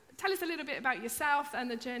tell us a little bit about yourself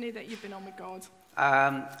and the journey that you've been on with God.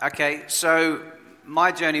 Okay, so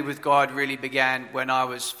my journey with God really began when I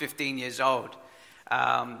was 15 years old.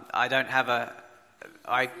 I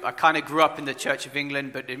kind of grew up in the Church of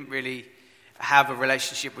England, but didn't really have a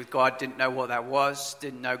relationship with God, didn't know what that was,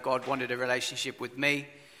 didn't know God wanted a relationship with me.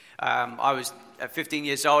 At 15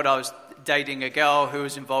 years old, I was dating a girl who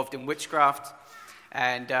was involved in witchcraft,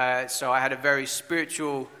 and so I had a very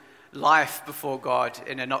spiritual life before God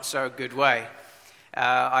in a not so good way.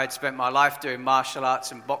 I had spent my life doing martial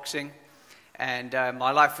arts and boxing, and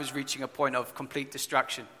my life was reaching a point of complete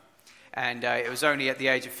destruction. And it was only at the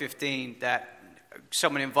age of 15 that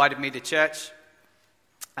someone invited me to church,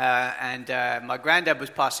 and my granddad was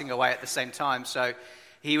passing away at the same time, so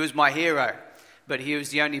he was my hero, but he was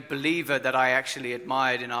the only believer that I actually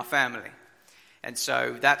admired in our family. And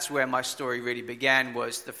so that's where my story really began,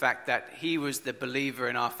 was the fact that he was the believer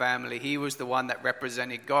in our family. He was the one that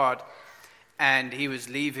represented God, and he was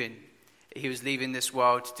leaving this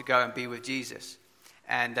world to go and be with Jesus.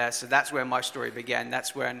 And so that's where my story began.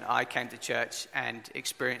 That's when I came to church and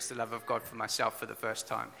experienced the love of God for myself for the first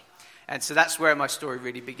time. And so that's where my story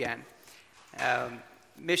really began.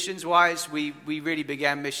 Missions-wise, we really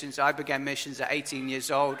began missions. I began missions at 18 years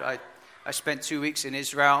old. I spent 2 weeks in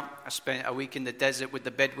Israel. I spent a week in the desert with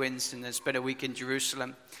the Bedouins, and then spent a week in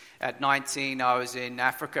Jerusalem. At 19, I was in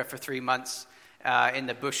Africa for 3 months in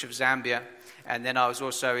the bush of Zambia. And then I was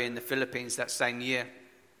also in the Philippines that same year.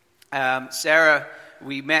 Sarah,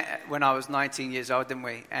 we met when I was 19 years old, didn't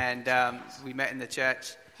we? And we met in the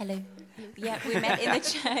church. Hello. Yeah, we met in the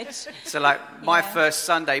church. So my first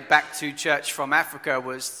Sunday back to church from Africa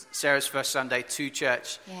was Sarah's first Sunday to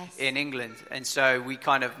church in England. And so we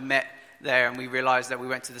kind of met there, and we realized that we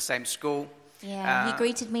went to the same school. Yeah, he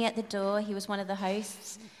greeted me at the door. He was one of the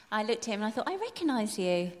hosts. I looked at him and I thought, I recognize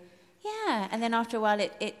you. Yeah, and then after a while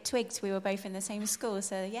it twigged we were both in the same school,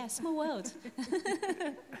 so yeah, small world.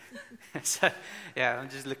 So, yeah, I'm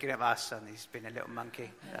just looking at my son, he's been a little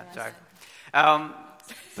monkey. Sorry.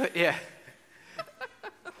 But yeah.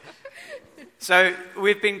 So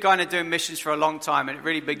we've been kind of doing missions for a long time, and it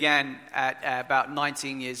really began at about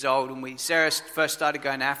 19 years old, and Sarah first started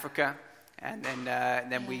going to Africa. And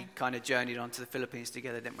then we kind of journeyed on to the Philippines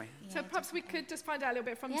together, didn't we? Yeah, so perhaps we could just find out a little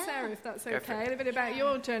bit from Sarah, if that's okay, a little bit about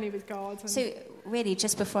your journey with God. So really,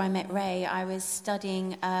 just before I met Ray, I was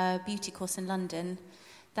studying a beauty course in London.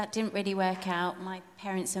 That didn't really work out. My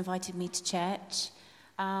parents invited me to church.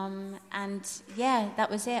 And yeah, that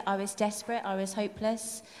was it. I was desperate. I was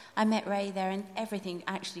hopeless. I met Ray there, and everything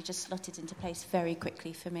actually just slotted into place very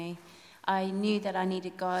quickly for me. I knew that I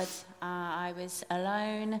needed God. I was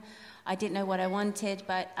alone. I didn't know what I wanted,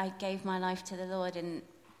 but I gave my life to the Lord, and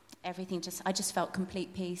I just felt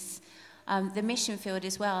complete peace. The mission field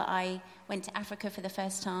as well, I went to Africa for the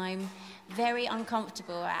first time, very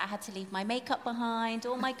uncomfortable. I had to leave my makeup behind,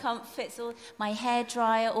 all my comforts, all my hair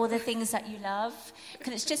dryer, all the things that you love,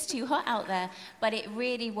 because it's just too hot out there. But it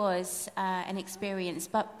really was an experience.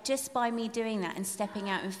 But just by me doing that and stepping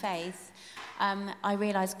out in faith, I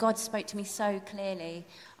realized God spoke to me so clearly,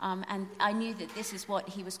 and I knew that this is what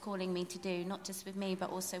he was calling me to do, not just with me, but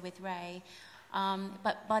also with Ray.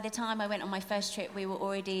 But by the time I went on my first trip, we were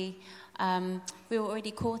already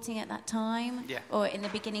courting at that time, or in the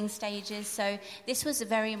beginning stages. So this was a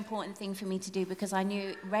very important thing for me to do, because I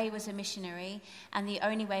knew Ray was a missionary, and the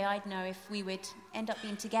only way I'd know if we would end up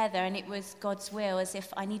being together, and it was God's will, as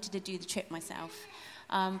if I needed to do the trip myself.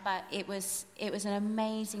 But it was an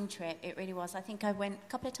amazing trip. It really was. I think I went a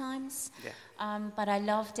couple of times, but I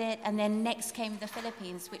loved it. And then next came the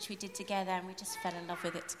Philippines, which we did together, and we just fell in love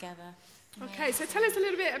with it together. Okay, so tell us a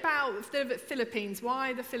little bit about the Philippines.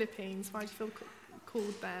 Why the Philippines? Why do you feel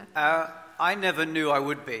called there? I never knew I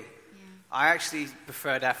would be. I actually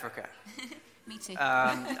preferred Africa. Me too.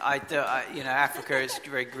 Africa is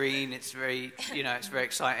very green. It's very, it's very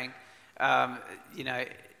exciting.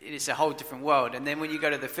 It's a whole different world. And then when you go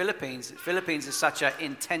to the Philippines is such an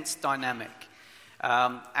intense dynamic.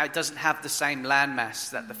 It doesn't have the same landmass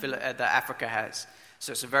that Africa has.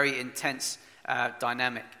 So it's a very intense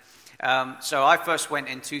dynamic. So I first went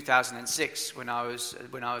in 2006 when I was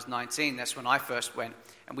 19. That's when I first went,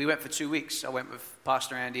 and we went for 2 weeks. I went with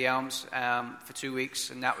Pastor Andy Elms for 2 weeks,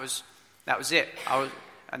 and that was it.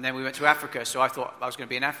 And then we went to Africa. So I thought I was going to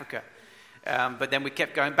be in Africa, but then we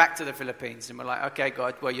kept going back to the Philippines, and we're like, okay,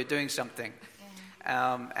 God, well, you're doing something,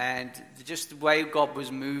 and just the way God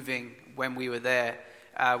was moving when we were there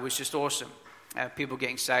was just awesome. People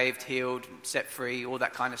getting saved, healed, set free, all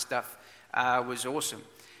that kind of stuff was awesome.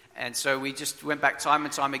 And so we just went back time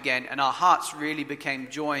and time again, and our hearts really became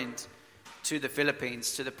joined to the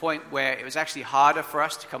Philippines, to the point where it was actually harder for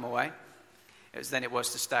us to come away than it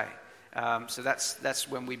was to stay. So that's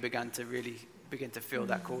when we began to really feel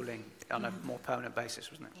that calling on a more permanent basis,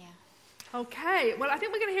 wasn't it? Yeah. Okay, well, I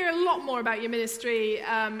think we're going to hear a lot more about your ministry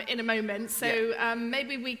in a moment, so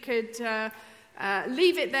maybe we could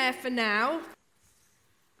leave it there for now.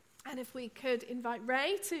 And if we could invite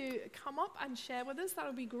Ray to come up and share with us, that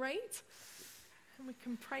would be great. And we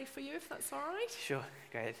can pray for you if that's all right. Sure,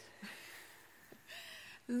 go ahead.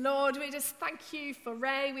 Lord, we just thank you for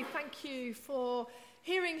Ray. We thank you for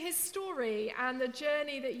hearing his story and the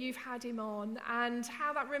journey that you've had him on, and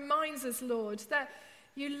how that reminds us, Lord, that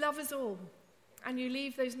you love us all and you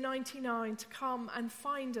leave those 99 to come and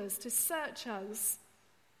find us, to search us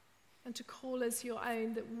and to call us your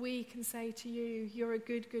own, that we can say to you, you're a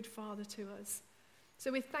good, good Father to us.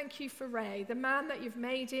 So we thank you for Ray, the man that you've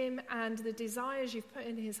made him and the desires you've put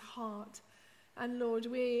in his heart. And Lord,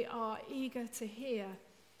 we are eager to hear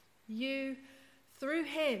you through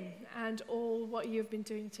him and all what you've been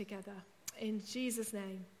doing together. In Jesus'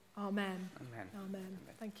 name, amen. Amen. Amen.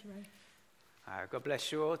 Thank you, Ray. God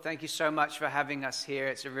bless you all. Thank you so much for having us here.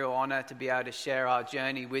 It's a real honor to be able to share our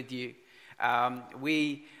journey with you.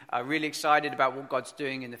 We are really excited about what God's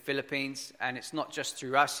doing in the Philippines, and it's not just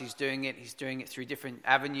through us. He's doing it through different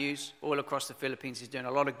avenues all across the Philippines. He's doing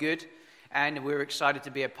a lot of good, and we're excited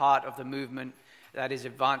to be a part of the movement that is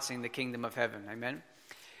advancing the kingdom of heaven. Amen.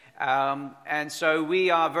 And so we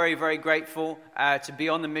are very, very grateful to be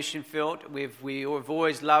on the mission field. We've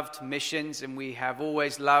always loved missions, and we have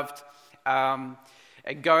always loved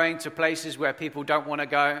going to places where people don't want to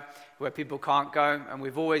go, where people can't go, and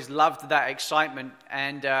we've always loved that excitement,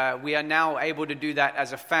 and we are now able to do that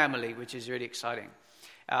as a family, which is really exciting.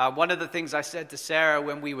 One of the things I said to Sarah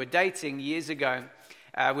when we were dating years ago,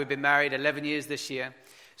 we've been married 11 years this year,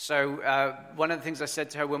 so one of the things I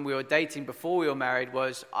said to her when we were dating before we were married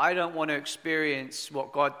was, I don't want to experience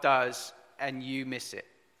what God does and you miss it.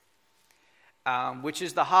 Which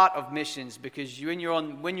is the heart of missions, because when you're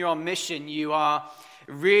on mission, you are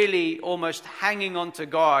really almost hanging on to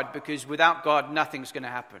God, because without God, nothing's going to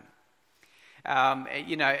happen.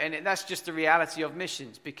 And that's just the reality of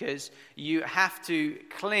missions, because you have to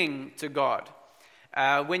cling to God.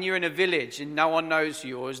 When you're in a village and no one knows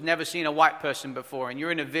you or has never seen a white person before, and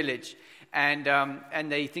you're in a village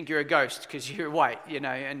and they think you're a ghost because you're white,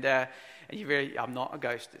 and you really, I'm not a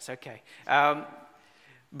ghost, it's okay.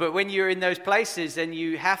 But when you're in those places and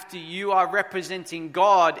you are representing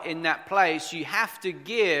God in that place, you have to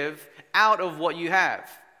give out of what you have.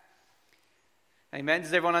 Amen?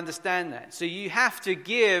 Does everyone understand that? So you have to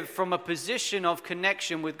give from a position of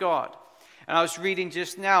connection with God. And I was reading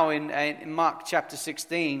just now in Mark chapter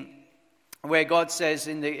 16, where God says,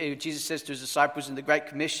 Jesus says to his disciples in the Great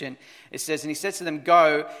Commission, it says, and he says to them,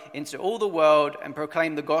 go into all the world and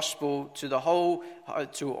proclaim the gospel to the whole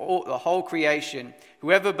creation.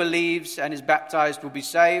 Whoever believes and is baptized will be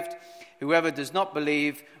saved. Whoever does not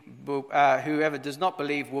believe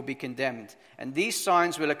will be condemned. And these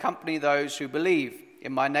signs will accompany those who believe.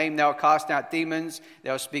 In my name they'll cast out demons,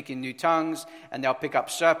 they'll speak in new tongues, and they'll pick up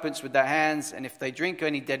serpents with their hands, and if they drink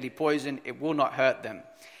any deadly poison, it will not hurt them.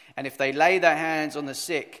 And if they lay their hands on the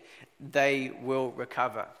sick, they will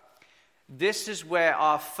recover. This is where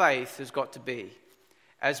our faith has got to be.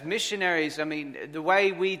 As missionaries, the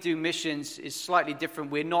way we do missions is slightly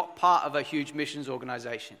different. We're not part of a huge missions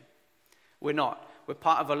organization. We're not. We're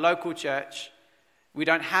part of a local church. We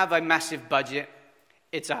don't have a massive budget.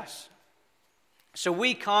 It's us. So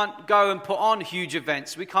we can't go and put on huge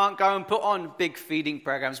events. We can't go and put on big feeding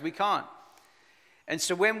programs. We can't. And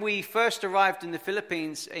so when we first arrived in the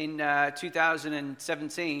Philippines in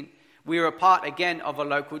 2017, we were a part again of a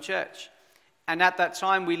local church. And at that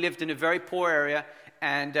time, we lived in a very poor area,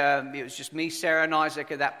 and it was just me, Sarah, and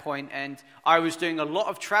Isaac at that point, and I was doing a lot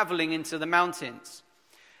of traveling into the mountains.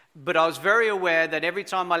 But I was very aware that every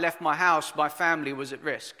time I left my house, my family was at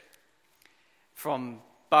risk. From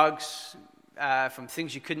bugs, from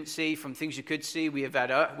things you couldn't see, from things you could see. We've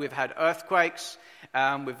had earthquakes.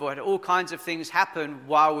 We've had all kinds of things happen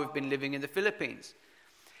while we've been living in the Philippines.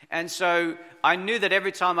 And so I knew that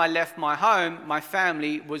every time I left my home, my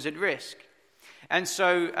family was at risk. And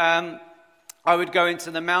so I would go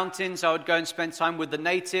into the mountains, I would go and spend time with the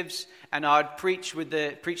natives, and I would preach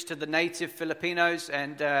to the native Filipinos,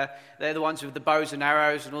 and they're the ones with the bows and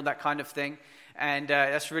arrows and all that kind of thing. And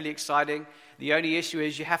that's really exciting. The only issue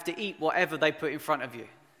is you have to eat whatever they put in front of you.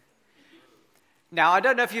 Now, I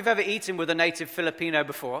don't know if you've ever eaten with a native Filipino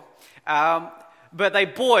before, but they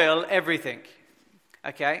boil everything,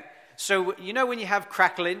 okay? So, when you have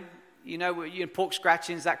crackling, pork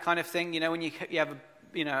scratchings, that kind of thing, when you have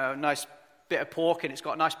a nice bit of pork and it's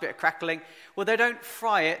got a nice bit of crackling. Well, they don't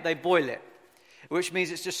fry it, they boil it, which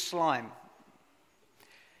means it's just slime.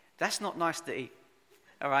 That's not nice to eat.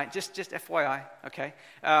 All right, just FYI, okay?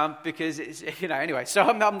 Because it's, anyway. So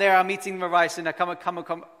I'm there, I'm eating my rice, and I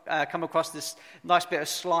come across this nice bit of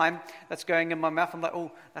slime that's going in my mouth. I'm like,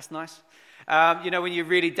 oh, that's nice. When you're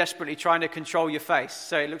really desperately trying to control your face,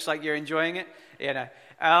 so it looks like you're enjoying it,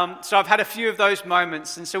 So I've had a few of those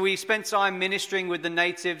moments, and so we spent time ministering with the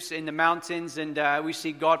natives in the mountains, and we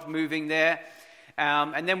see God moving there.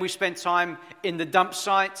 And then we spent time in the dump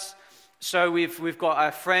sites. So we've got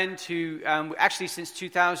a friend who, actually since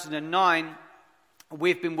 2009,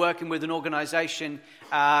 we've been working with an organization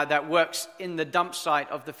that works in the dump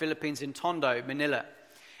site of the Philippines in Tondo, Manila.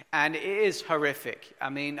 And it is horrific. I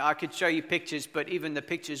mean, I could show you pictures, but even the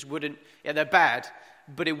pictures wouldn't, they're bad,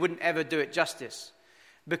 but it wouldn't ever do it justice.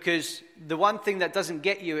 Because the one thing that doesn't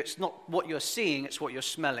get you, it's not what you're seeing, it's what you're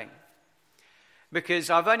smelling.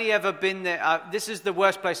 Because I've only ever been there, this is the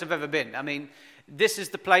worst place I've ever been. I mean, this is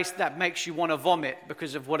the place that makes you want to vomit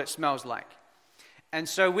because of what it smells like. And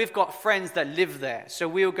so we've got friends that live there. So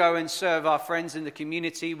we'll go and serve our friends in the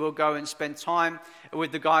community. We'll go and spend time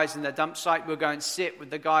with the guys in the dump site. We'll go and sit with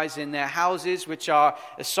the guys in their houses, which are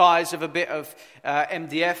the size of a bit of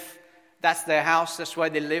MDF. That's their house. That's where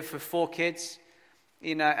they live with 4 kids.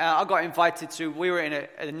 I got invited to, we were in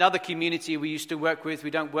another community we used to work with. We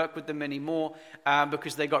don't work with them anymore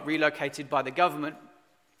because they got relocated by the government.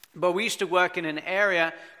 But we used to work in an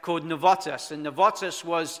area called Navotas, and Navotas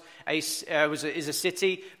is a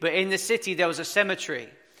city, but in the city there was a cemetery,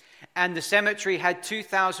 and the cemetery had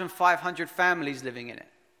 2,500 families living in it,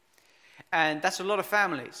 and that's a lot of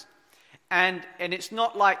families, and it's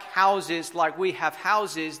not like houses like we have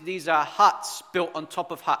houses. These are huts built on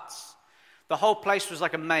top of huts. The whole place was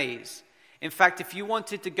like a maze. In fact, if you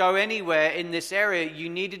wanted to go anywhere in this area, you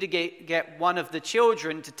needed to get one of the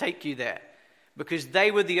children to take you there, because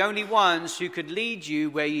they were the only ones who could lead you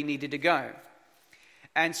where you needed to go.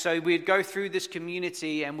 And so we'd go through this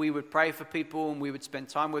community and we would pray for people and we would spend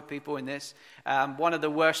time with people in this. One of the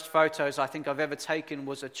worst photos I think I've ever taken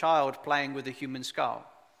was a child playing with a human skull.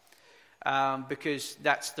 Because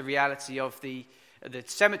that's the reality of the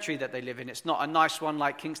cemetery that they live in. It's not a nice one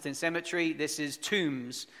like Kingston Cemetery. This is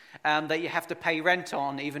tombs that you have to pay rent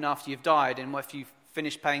on even after you've died. And if you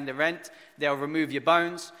finish paying the rent, they'll remove your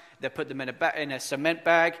bones. They'll put them in a cement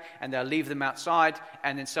bag, and they'll leave them outside,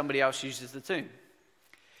 and then somebody else uses the tomb.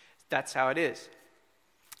 That's how it is.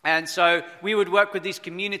 And so we would work with these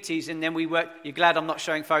communities, and then you're glad I'm not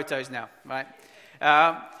showing photos now, right?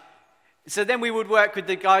 So then we would work with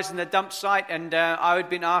the guys in the dump site, and I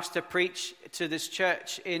had been asked to preach to this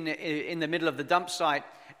church in the middle of the dump site.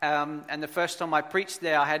 And the first time I preached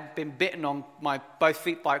there, I had been bitten on my both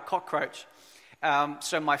feet by a cockroach.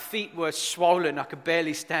 So my feet were swollen. I could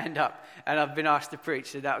barely stand up. And I've been asked to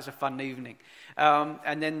preach, so that was a fun evening.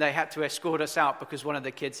 And then they had to escort us out because one of the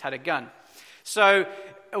kids had a gun. So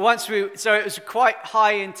it was quite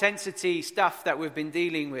high intensity stuff that we've been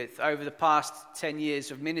dealing with over the past 10 years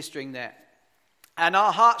of ministering there. And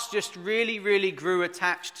our hearts just really, really grew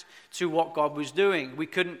attached to what God was doing. We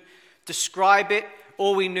couldn't describe it.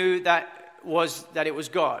 All we knew that it was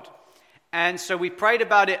God. And so we prayed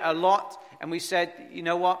about it a lot. And we said, you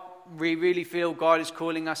know what, we really feel God is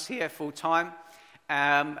calling us here full time.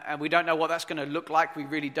 And we don't know what that's going to look like. We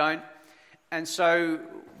really don't. And so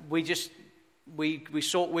we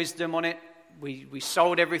sought wisdom on it. We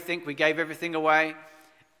sold everything. We gave everything away.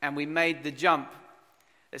 And we made the jump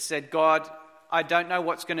that said, God, I don't know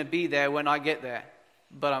what's going to be there when I get there,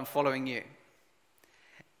 but I'm following you.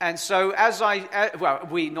 And so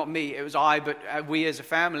not me, it was I, but we as a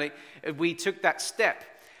family, we took that step.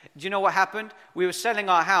 Do you know what happened? We were selling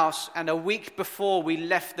our house, and a week before we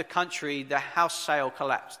left the country, the house sale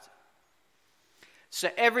collapsed. So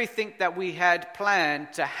everything that we had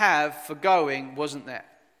planned to have for going wasn't there.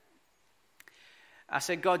 I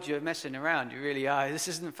said, God, you're messing around. You really are. This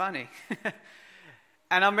isn't funny.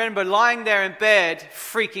 And I remember lying there in bed,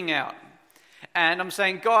 freaking out. And I'm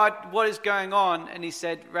saying, God, what is going on? And he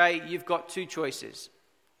said, Ray, you've got 2 choices.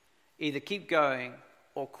 Either keep going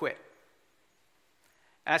or quit.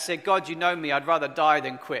 And I said, God, you know me, I'd rather die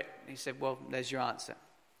than quit. He said, well, there's your answer.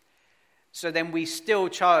 So then we still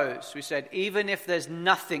chose. We said, even if there's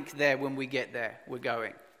nothing there when we get there, we're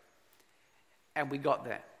going. And we got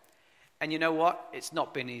there. And you know what? It's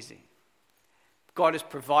not been easy. God has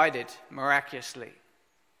provided miraculously.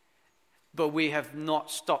 But we have not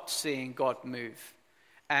stopped seeing God move.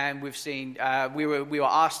 And we've seen, we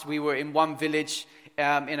were in one village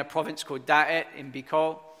in a province called Daet in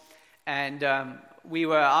Bicol. And we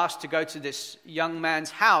were asked to go to this young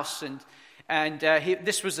man's house, and And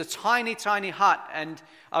this was a tiny, tiny hut. And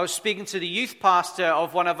I was speaking to the youth pastor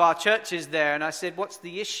of one of our churches there. And I said, what's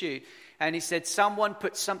the issue? And he said, someone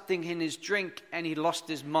put something in his drink and he lost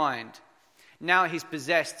his mind. Now he's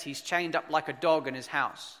possessed. He's chained up like a dog in his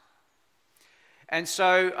house. And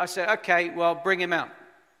so I said, okay, well, bring him out.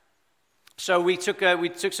 So we took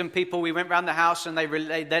some people. We went around the house and they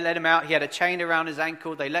let him out. He had a chain around his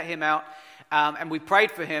ankle. They let him out. And we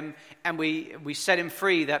prayed for him. And we set him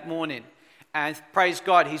free that morning. And praise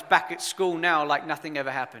God, he's back at school now like nothing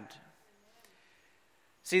ever happened.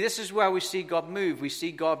 See, this is where we see God move. We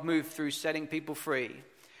see God move through setting people free.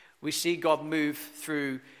 We see God move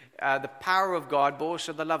through the power of God, but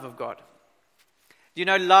also the love of God. You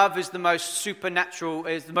know, love is the most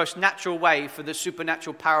natural way for the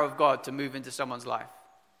supernatural power of God to move into someone's life.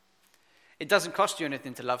 It doesn't cost you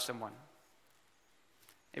anything to love someone.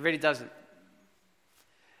 It really doesn't.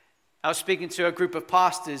 I was speaking to a group of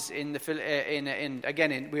pastors we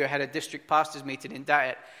had a district pastors meeting in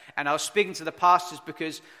Daet, and I was speaking to the pastors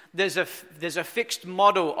because there's a fixed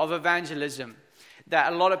model of evangelism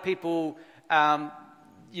that a lot of people,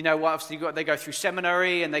 obviously they go through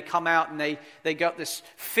seminary and they come out and they got this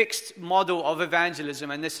fixed model of evangelism,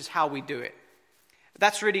 and this is how we do it.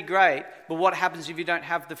 That's really great, but what happens if you don't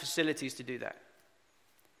have the facilities to do that?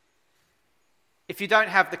 If you don't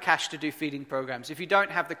have the cash to do feeding programs, if you don't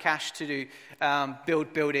have the cash to do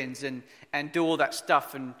build buildings and do all that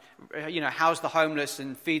stuff and house the homeless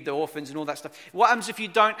and feed the orphans and all that stuff, what happens if you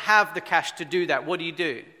don't have the cash to do that? What do you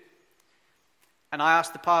do? And I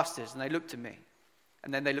asked the pastors, and they looked at me,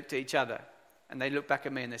 and then they looked at each other, and they looked back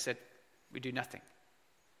at me, and they said, "We do nothing."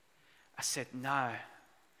 I said, No,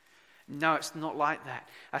 it's not like that.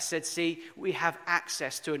 I said, see, we have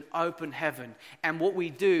access to an open heaven. And what we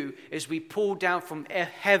do is we pull down from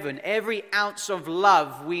heaven every ounce of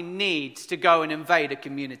love we need to go and invade a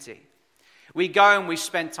community. We go and we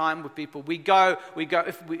spend time with people. We go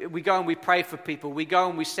and we pray for people. We go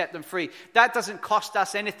and we set them free. That doesn't cost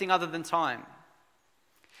us anything other than time.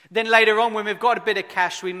 Then later on, when we've got a bit of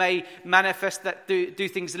cash, we may manifest that, do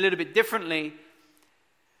things a little bit differently.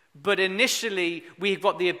 But initially, we've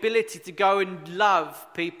got the ability to go and love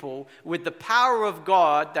people with the power of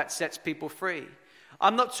God that sets people free.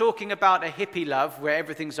 I'm not talking about a hippie love where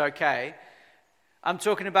everything's okay. I'm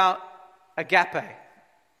talking about agape.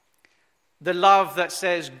 The love that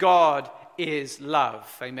says God is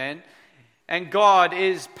love. Amen. And God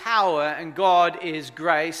is power, and God is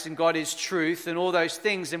grace, and God is truth, and all those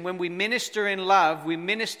things. And when we minister in love, we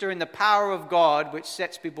minister in the power of God, which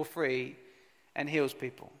sets people free and heals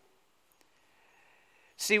people.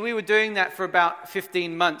 See, we were doing that for about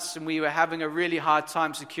 15 months, and we were having a really hard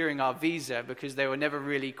time securing our visa because they were never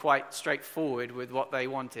really quite straightforward with what they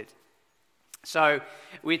wanted. So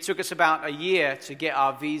it took us about a year to get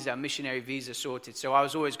our visa, missionary visa, sorted. So I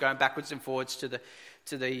was always going backwards and forwards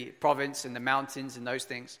to the province and the mountains and those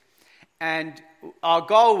things. And our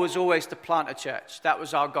goal was always to plant a church. That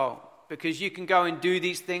was our goal. Because you can go and do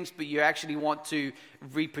these things, but you actually want to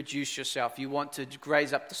reproduce yourself. You want to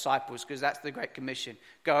raise up disciples, because that's the Great Commission.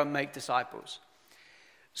 Go and make disciples.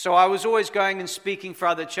 So I was always going and speaking for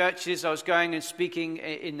other churches. I was going and speaking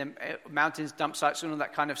in the mountains, dump sites, and all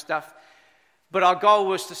that kind of stuff. But our goal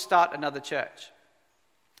was to start another church.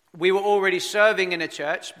 We were already serving in a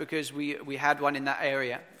church because we had one in that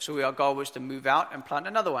area. So our goal was to move out and plant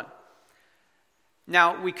another one.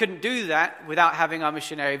 Now, we couldn't do that without having our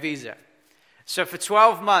missionary visa. So for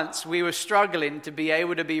 12 months, we were struggling to be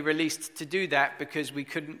able to be released to do that because we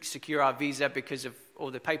couldn't secure our visa because of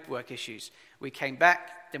all the paperwork issues. We came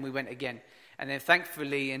back, then we went again. And then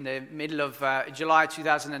thankfully, in the middle of July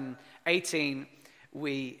 2018,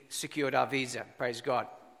 we secured our visa. Praise God.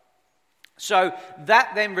 So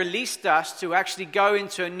that then released us to actually go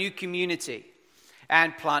into a new community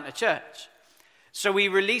and plant a church. So we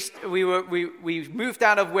moved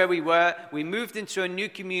out of where we were, we moved into a new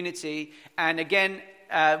community, and again,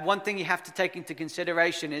 one thing you have to take into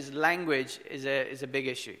consideration is language is a big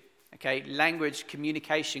issue. Okay, language,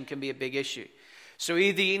 communication can be a big issue. So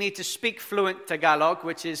either you need to speak fluent Tagalog,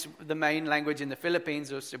 which is the main language in the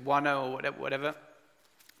Philippines, or Cebuano, or whatever,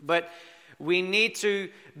 but we need to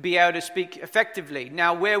be able to speak effectively.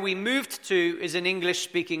 Now, where we moved to is an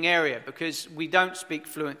English-speaking area because we don't speak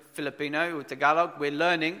fluent Filipino or Tagalog. We're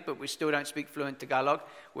learning, but we still don't speak fluent Tagalog.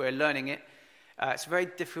 We're learning it. It's a very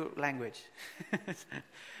difficult language.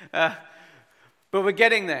 But we're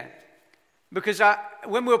getting there. Because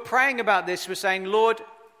when we were praying about this, we're saying, Lord,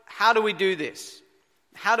 how do we do this?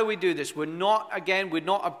 How do we do this? We're not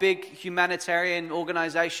a big humanitarian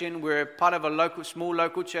organization. We're part of a small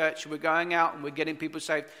local church. We're going out and we're getting people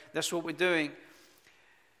saved. That's what we're doing.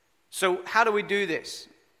 So how do we do this?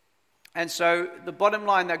 And so the bottom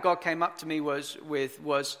line that God came up to me was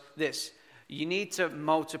this. You need to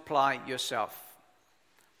multiply yourself.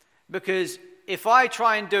 Because if I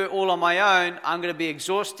try and do it all on my own, I'm going to be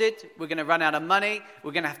exhausted. We're going to run out of money.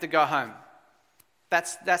 We're going to have to go home.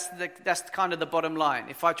 That's kind of the bottom line,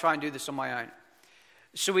 if I try and do this on my own.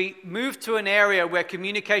 So we moved to an area where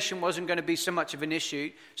communication wasn't going to be so much of an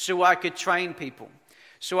issue, so I could train people,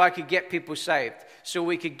 so I could get people saved, so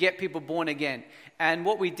we could get people born again. And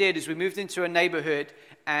what we did is we moved into a neighborhood,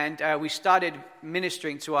 and we started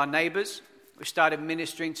ministering to our neighbors. We started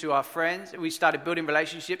ministering to our friends. We started building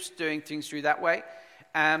relationships, doing things through that way.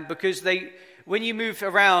 Because when you move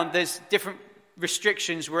around, there's different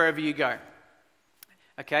restrictions wherever you go.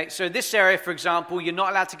 Okay, so this area, for example, you're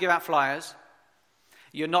not allowed to give out flyers.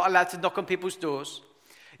 You're not allowed to knock on people's doors.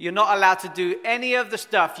 You're not allowed to do any of the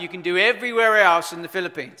stuff you can do everywhere else in the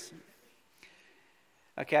Philippines.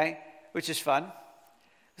 Okay, which is fun.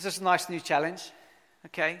 This is a nice new challenge.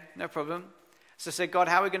 Okay, no problem. So I said, God,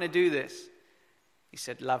 how are we going to do this? He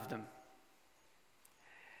said, love them.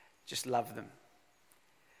 Just love them.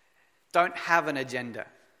 Don't have an agenda.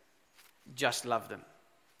 Just love them.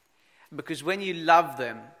 Because when you love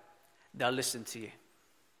them, they'll listen to you.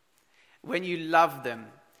 When you love them,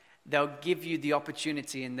 they'll give you the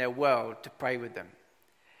opportunity in their world to pray with them.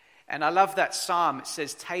 And I love that psalm. It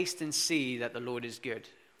says, taste and see that the Lord is good.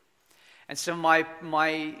 And so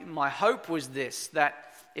my hope was this,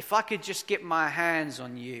 that if I could just get my hands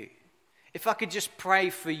on you, if I could just pray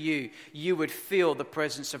for you, you would feel the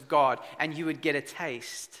presence of God and you would get a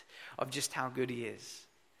taste of just how good he is.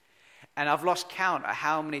 And I've lost count of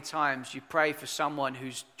how many times you pray for someone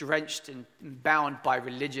who's drenched and bound by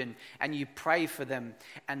religion, and you pray for them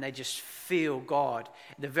and they just feel God.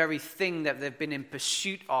 The very thing that they've been in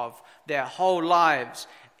pursuit of their whole lives,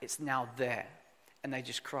 it's now there, and they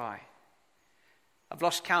just cry. I've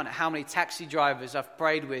lost count of how many taxi drivers I've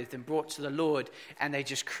prayed with and brought to the Lord, and they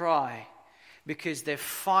just cry because they've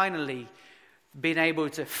finally been able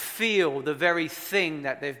to feel the very thing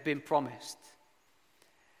that they've been promised.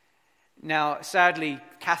 Now, sadly,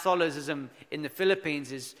 Catholicism in the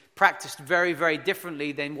Philippines is practiced very, very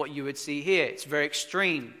differently than what you would see here. It's very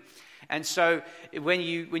extreme. And so when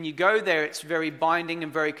you go there, it's very binding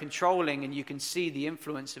and very controlling, and you can see the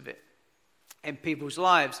influence of it in people's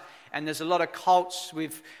lives. And there's a lot of cults.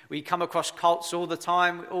 We come across cults all the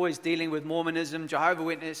time. We're always dealing with Mormonism, Jehovah's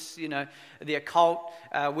Witness, the occult,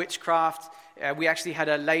 witchcraft. We actually had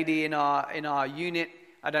a lady in our unit.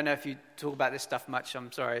 I don't know if you talk about this stuff much.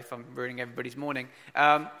 I'm sorry if I'm ruining everybody's morning.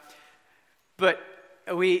 But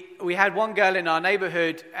we had one girl in our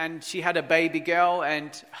neighborhood, and she had a baby girl,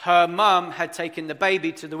 and her mum had taken the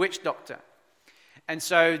baby to the witch doctor. And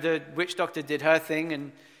so the witch doctor did her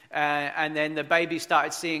thing, and then the baby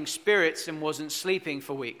started seeing spirits and wasn't sleeping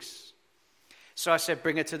for weeks. So I said,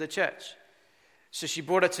 bring her to the church. So she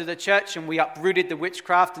brought her to the church, and we uprooted the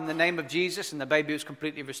witchcraft in the name of Jesus, and the baby was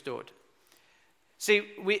completely restored. See,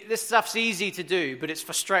 this stuff's easy to do, but it's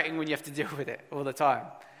frustrating when you have to deal with it all the time.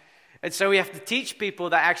 And so we have to teach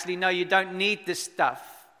people that actually, no, you don't need this stuff.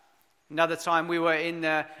 Another time we were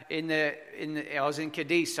I was in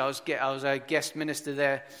Cadiz. I was a guest minister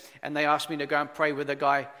there, and they asked me to go and pray with a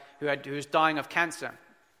guy who was dying of cancer.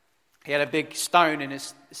 He had a big stone in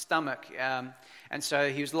his stomach, and so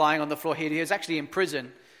he was lying on the floor. He was actually in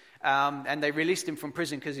prison, and they released him from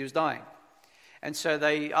prison because he was dying. And so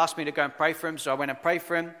they asked me to go and pray for him, so I went and prayed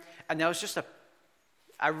for him, and there was just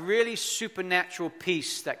a really supernatural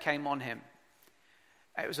peace that came on him.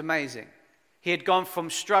 It was amazing. He had gone from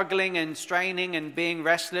struggling and straining and being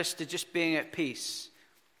restless to just being at peace.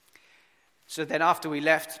 So then after we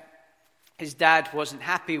left, his dad wasn't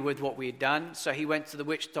happy with what we had done, so he went to the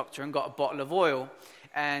witch doctor and got a bottle of oil,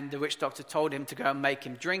 and the witch doctor told him to go and make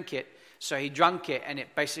him drink it. So he drank it, and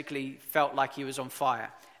it basically felt like he was on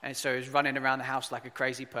fire. And so he was running around the house like a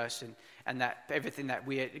crazy person, and that everything that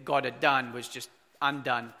God had done was just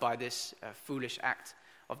undone by this foolish act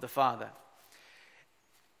of the Father.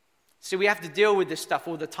 So we have to deal with this stuff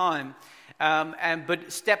all the time,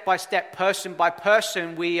 but step by step, person by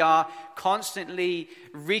person, we are constantly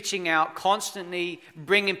reaching out, constantly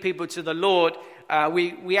bringing people to the Lord.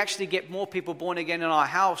 We actually get more people born again in our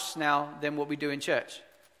house now than what we do in church,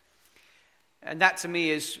 and that to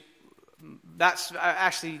me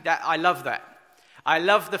I love that. I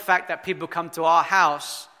love the fact that people come to our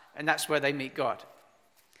house and that's where they meet God.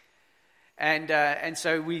 And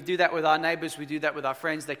so we do that with our neighbors, we do that with our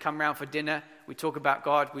friends. They come around for dinner, we talk about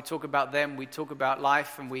God, we talk about them, we talk about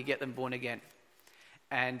life, and we get them born again.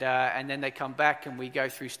 And then they come back, and we go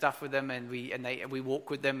through stuff with them, and we walk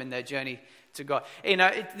with them in their journey to God.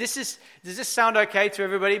 Does this sound okay to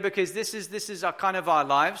everybody? Because this is our kind of our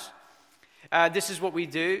lives. This is what we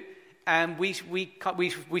do. And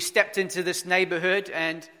we stepped into this neighborhood,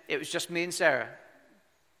 and it was just me and Sarah.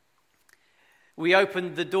 We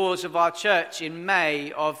opened the doors of our church in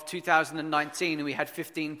May of 2019, and we had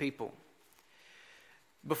 15 people.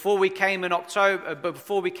 Before we came in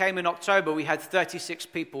October, we had 36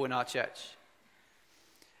 people in our church.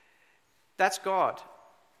 That's God.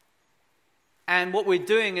 And what we're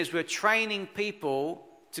doing is we're training people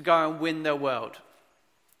to go and win their world.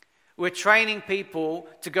 We're training people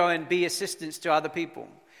to go and be assistants to other people.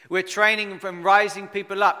 We're training from rising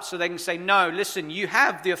people up so they can say, no, listen, you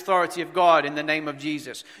have the authority of God in the name of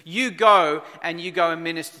Jesus. You go and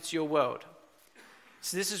minister to your world.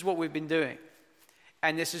 So this is what we've been doing.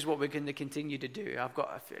 And this is what we're going to continue to do. I've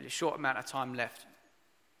got a fairly short amount of time left.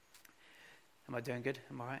 Am I doing good?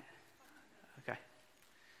 Am I right? Okay.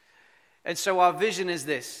 And so our vision is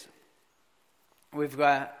this. We're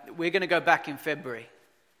going to go back in February.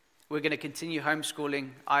 We're going to continue homeschooling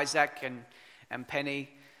Isaac and Penny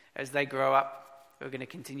as they grow up. We're going to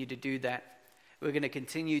continue to do that. We're going to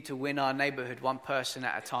continue to win our neighborhood one person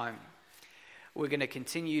at a time. We're going to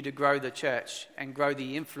continue to grow the church and grow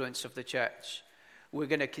the influence of the church. We're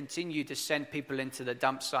going to continue to send people into the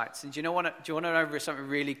dump sites. And do you want to know something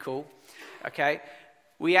really cool? Okay,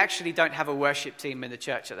 we actually don't have a worship team in the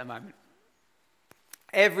church at the moment.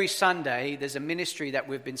 Every Sunday, there's a ministry that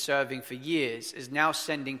we've been serving for years is now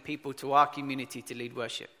sending people to our community to lead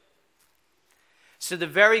worship. So the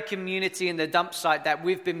very community in the dump site that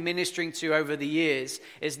we've been ministering to over the years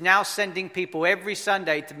is now sending people every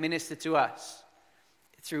Sunday to minister to us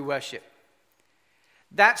through worship.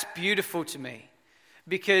 That's beautiful to me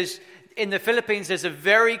because in the Philippines, there's a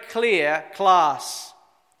very clear class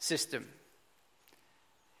system.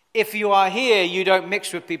 If you are here, you don't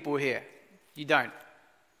mix with people here. You don't.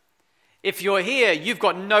 If you're here, you've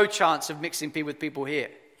got no chance of mixing with people here.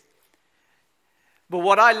 But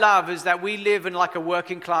what I love is that we live in like a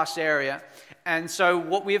working class area. And so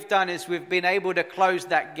what we've done is we've been able to close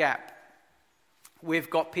that gap. We've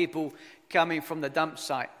got people coming from the dump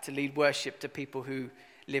site to lead worship to people who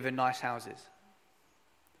live in nice houses.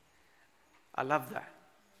 I love that.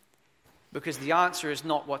 Because the answer is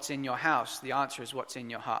not what's in your house. The answer is what's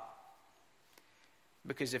in your heart.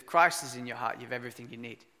 Because if Christ is in your heart, you have everything you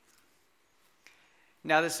need.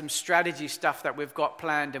 Now there's some strategy stuff that we've got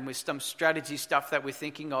planned and with some strategy stuff that we're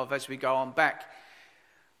thinking of as we go on back.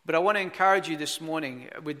 But I want to encourage you this morning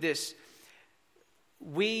with this.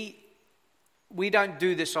 We don't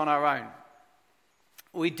do this on our own.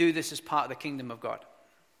 We do this as part of the kingdom of God.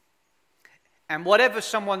 And whatever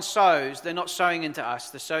someone sows, they're not sowing into us,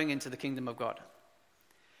 they're sowing into the kingdom of God.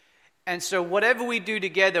 And so whatever we do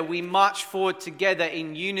together, we march forward together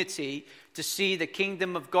in unity to see the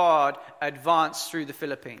kingdom of God advance through the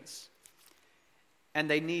Philippines. And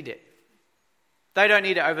they need it. They don't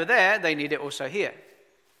need it over there, they need it also here.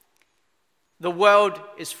 The world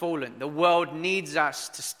is fallen. The world needs us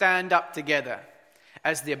to stand up together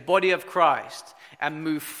as the body of Christ and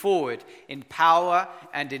move forward in power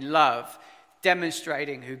and in love,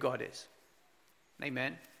 demonstrating who God is.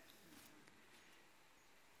 Amen.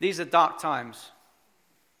 These are dark times.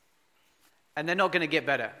 And they're not going to get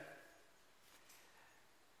better.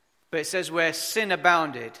 But it says where sin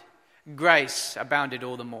abounded, grace abounded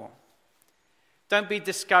all the more. Don't be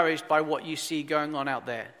discouraged by what you see going on out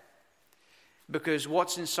there. Because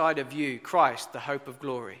what's inside of you, Christ, the hope of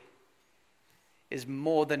glory, is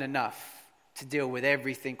more than enough to deal with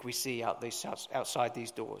everything we see outside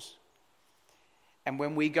these doors. And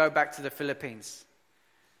when we go back to the Philippines,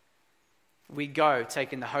 we go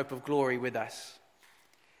taking the hope of glory with us.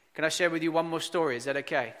 Can I share with you one more story? Is that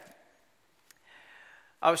okay?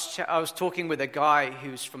 I was talking with a guy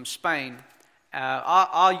who's from Spain.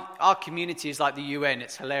 Our community is like the UN.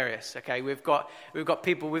 It's hilarious. Okay, we've got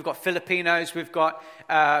people. We've got Filipinos. We've got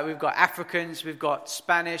Africans. We've got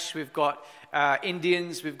Spanish. We've got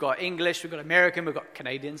Indians. We've got English. We've got American. We've got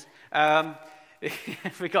Canadians.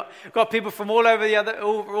 We've got people from all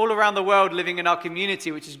around the world living in our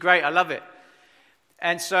community, which is great. I love it.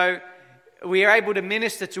 And so we are able to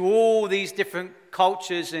minister to all these different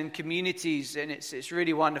cultures and communities, and it's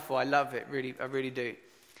really wonderful. I love it, really, I really do.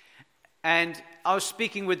 And I was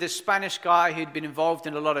speaking with this Spanish guy who'd been involved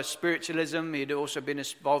in a lot of spiritualism. He'd also been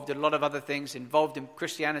involved in a lot of other things, involved in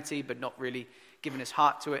Christianity, but not really given his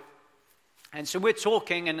heart to it. And so we're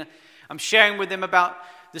talking, and I'm sharing with him about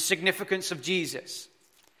the significance of Jesus.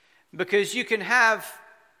 Because you can have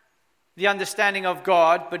the understanding of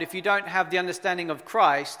God, but if you don't have the understanding of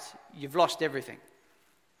Christ, you've lost everything.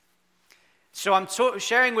 So I'm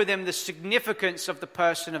sharing with him the significance of the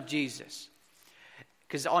person of Jesus,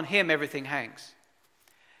 because on him everything hangs.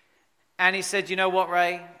 And he said, you know what,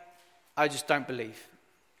 Ray? I just don't believe.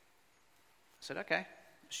 I said, okay,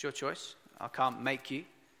 it's your choice. I can't make you.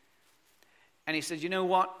 And he said, you know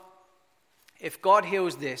what? If God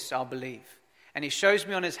heals this, I'll believe. And he shows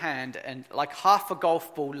me on his hand, and like half a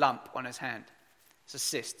golf ball lump on his hand. It's a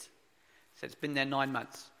cyst. He said, it's been there 9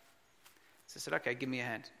 months. So I said, okay, give me your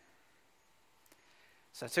hand.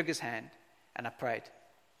 So I took his hand, and I prayed.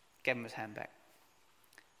 Gave him his hand back.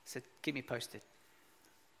 I said, keep me posted.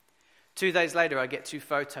 2 days later, I get 2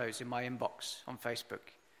 photos in my inbox on Facebook.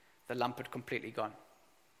 The lump had completely gone.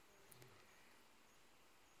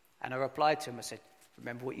 And I replied to him, I said,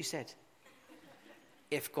 remember what you said?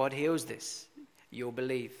 If God heals this, you'll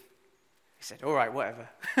believe. He said, all right, whatever.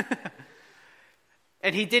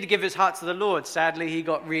 And he did give his heart to the Lord. Sadly, he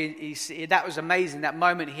got that was amazing. That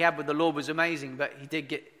moment he had with the Lord was amazing, but he did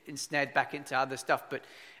get ensnared back into other stuff. But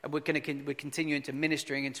we're continuing to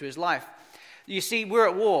ministering into his life. You see, we're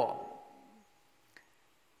at war.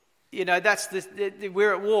 You know,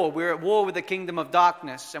 we're at war. We're at war with the kingdom of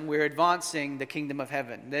darkness, and we're advancing the kingdom of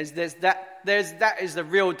heaven. That is the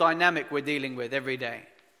real dynamic we're dealing with every day.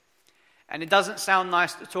 And it doesn't sound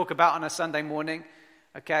nice to talk about on a Sunday morning,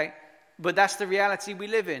 okay? But that's the reality we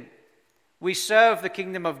live in. We serve the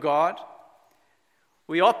kingdom of God.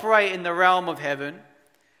 We operate in the realm of heaven.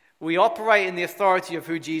 We operate in the authority of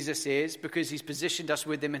who Jesus is, because he's positioned us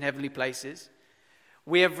with him in heavenly places.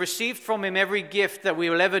 We have received from him every gift that we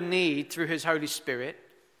will ever need through his Holy Spirit.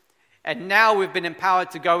 And now we've been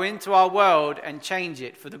empowered to go into our world and change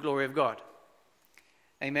it for the glory of God.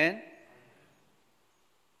 Amen?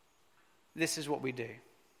 This is what we do.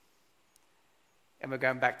 And we're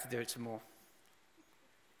going back to do it some more.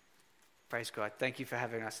 Praise God. Thank you for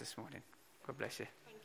having us this morning. God bless you.